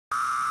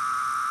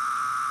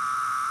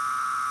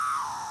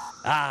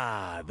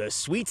Ah, the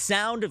sweet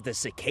sound of the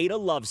cicada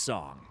love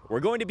song.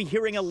 We're going to be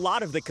hearing a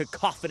lot of the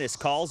cacophonous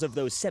calls of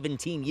those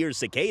 17-year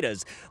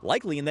cicadas,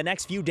 likely in the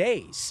next few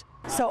days.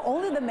 So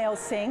only the males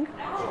sing,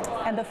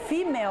 and the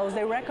females,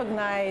 they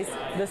recognize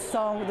the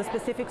song, the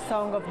specific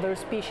song of their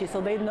species,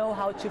 so they know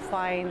how to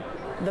find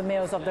the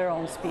males of their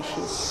own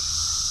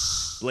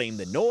species. Blame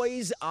the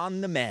noise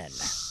on the men.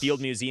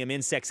 Field Museum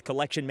Insects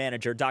Collection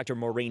Manager Dr.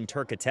 Maureen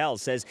Turcatel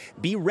says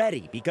be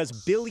ready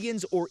because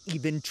billions or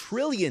even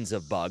trillions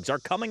of bugs are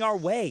coming our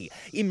way,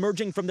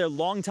 emerging from their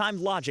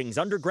longtime lodgings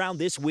underground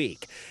this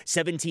week.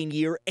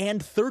 17-year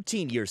and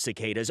 13-year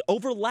cicadas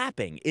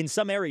overlapping in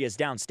some areas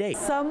downstate.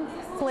 Some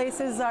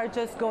places are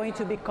just going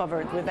to be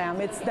covered with them.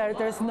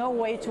 There's no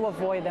way to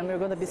avoid them. We're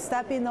going to be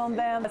stepping on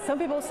them. Some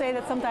people say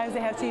that sometimes they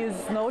have to use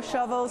snow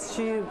shovels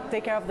to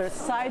take care of their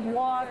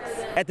sidewalks.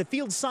 At the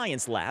Field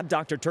Science Lab,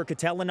 Dr.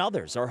 Turcatel and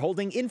others are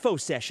holding info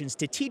sessions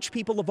to teach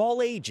people of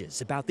all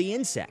ages about the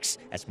insects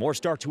as more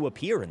start to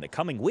appear in the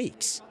coming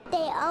weeks. They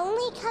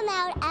only come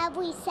out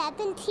every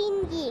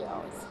 17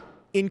 years.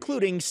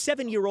 Including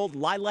 7-year-old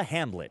Lila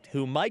Hamlet,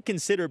 who might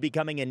consider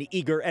becoming an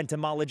eager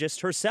entomologist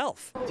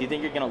herself. Do you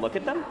think you're going to look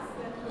at them?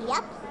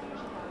 Yep.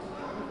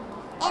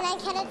 And I'm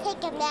going to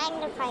take a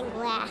magnifying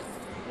glass.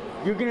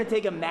 You're going to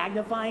take a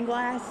magnifying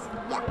glass?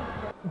 Yep.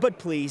 But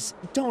please,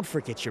 don't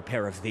forget your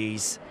pair of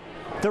these.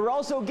 They're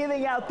also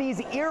giving out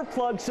these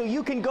earplugs so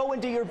you can go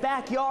into your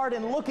backyard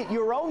and look at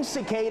your own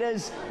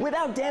cicadas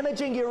without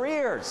damaging your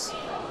ears.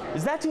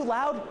 Is that too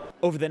loud?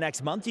 Over the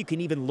next month, you can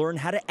even learn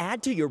how to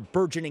add to your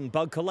burgeoning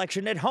bug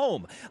collection at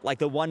home, like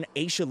the one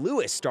Aisha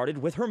Lewis started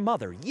with her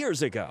mother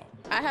years ago.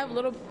 I have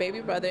little baby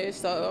brothers,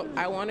 so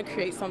I want to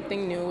create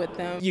something new with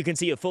them. You can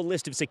see a full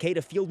list of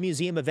Cicada Field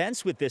Museum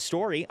events with this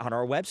story on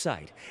our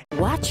website.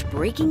 Watch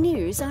breaking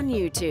news on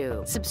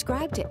YouTube.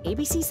 Subscribe to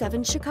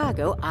ABC7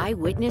 Chicago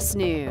Eyewitness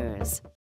News.